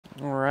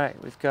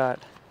we've got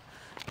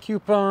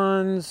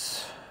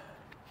coupons,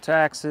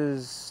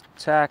 taxes,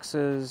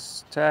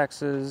 taxes,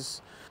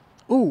 taxes.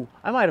 Ooh,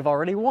 I might have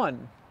already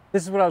won.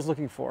 This is what I was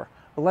looking for,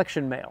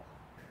 election mail.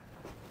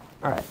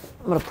 All right,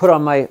 I'm gonna put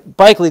on my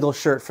bike legal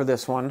shirt for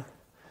this one.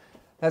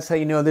 That's how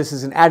you know this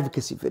is an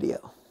advocacy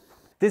video.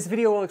 This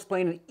video will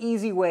explain an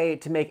easy way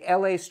to make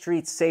LA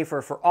streets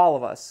safer for all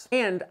of us.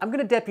 And I'm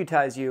gonna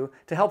deputize you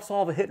to help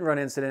solve a hit and run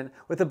incident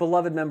with a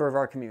beloved member of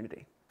our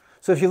community.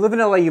 So if you live in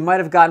LA, you might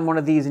have gotten one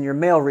of these in your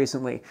mail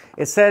recently.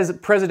 It says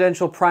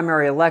presidential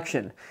primary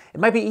election. It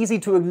might be easy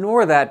to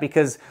ignore that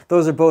because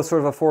those are both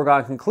sort of a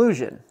foregone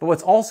conclusion. But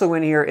what's also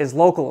in here is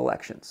local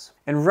elections.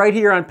 And right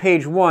here on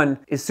page 1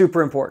 is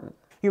super important.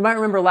 You might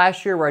remember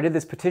last year where I did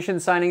this petition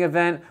signing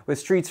event with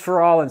Streets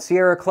for All and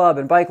Sierra Club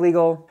and Bike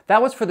Legal.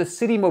 That was for the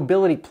City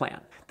Mobility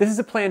Plan. This is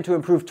a plan to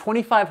improve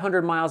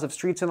 2,500 miles of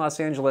streets in Los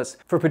Angeles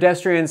for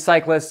pedestrians,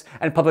 cyclists,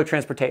 and public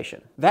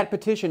transportation. That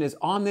petition is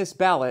on this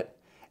ballot,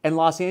 and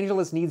Los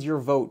Angeles needs your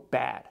vote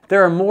bad.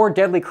 There are more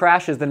deadly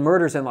crashes than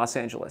murders in Los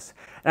Angeles.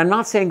 And I'm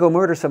not saying go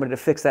murder somebody to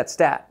fix that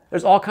stat.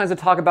 There's all kinds of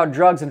talk about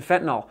drugs and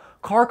fentanyl.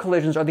 Car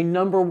collisions are the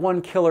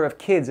 #1 killer of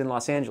kids in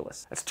Los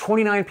Angeles. That's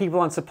 29 people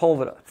on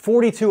Sepulveda,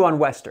 42 on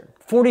Western,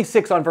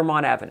 46 on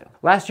Vermont Avenue.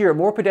 Last year,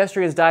 more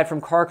pedestrians died from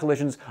car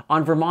collisions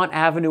on Vermont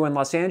Avenue in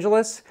Los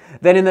Angeles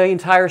than in the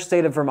entire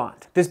state of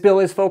Vermont. This bill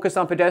is focused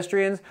on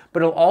pedestrians,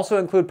 but it'll also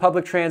include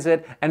public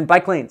transit and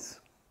bike lanes.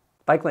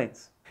 Bike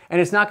lanes. And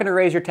it's not going to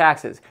raise your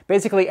taxes.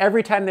 Basically,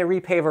 every time they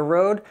repave a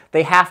road,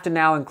 they have to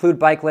now include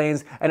bike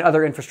lanes and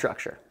other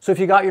infrastructure. So if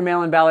you got your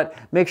mail-in ballot,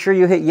 make sure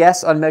you hit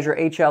yes on Measure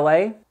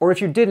HLA, or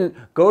if you didn't,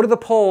 go to the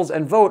polls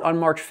and vote on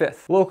March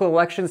 5th. Local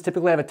elections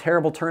typically have a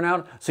terrible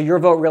turnout, so your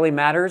vote really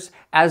matters,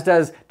 as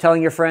does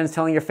telling your friends,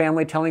 telling your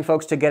family, telling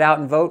folks to get out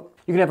and vote.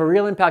 You can have a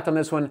real impact on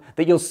this one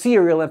that you'll see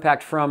a real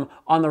impact from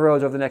on the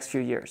roads over the next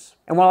few years.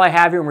 And while I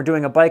have you and we're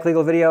doing a bike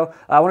legal video,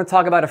 I want to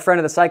talk about a friend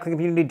of the cycling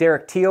community,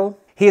 Derek Teal.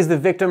 He is the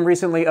victim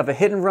recently of a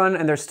hit and run,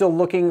 and they're still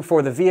looking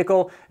for the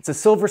vehicle. It's a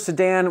silver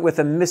sedan with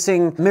a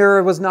missing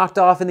mirror was knocked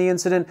off in the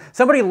incident.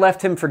 Somebody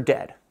left him for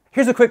dead.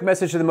 Here's a quick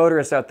message to the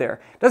motorists out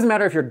there. It doesn't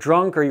matter if you're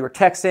drunk or you were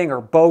texting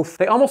or both.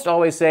 They almost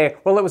always say,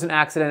 well, it was an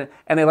accident,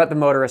 and they let the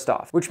motorist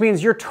off, which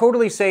means you're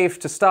totally safe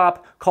to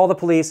stop, call the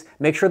police,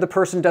 make sure the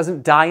person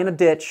doesn't die in a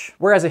ditch.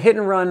 Whereas a hit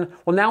and run,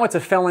 well, now it's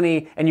a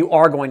felony and you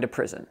are going to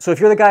prison. So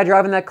if you're the guy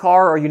driving that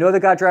car or you know the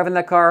guy driving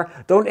that car,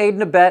 don't aid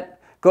and abet.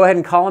 Go ahead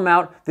and call him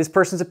out. This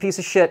person's a piece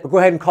of shit, but go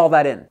ahead and call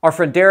that in. Our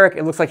friend Derek,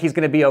 it looks like he's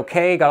gonna be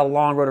okay. Got a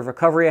long road of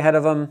recovery ahead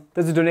of him.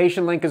 There's a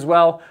donation link as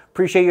well.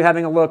 Appreciate you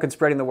having a look and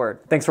spreading the word.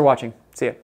 Thanks for watching. See ya.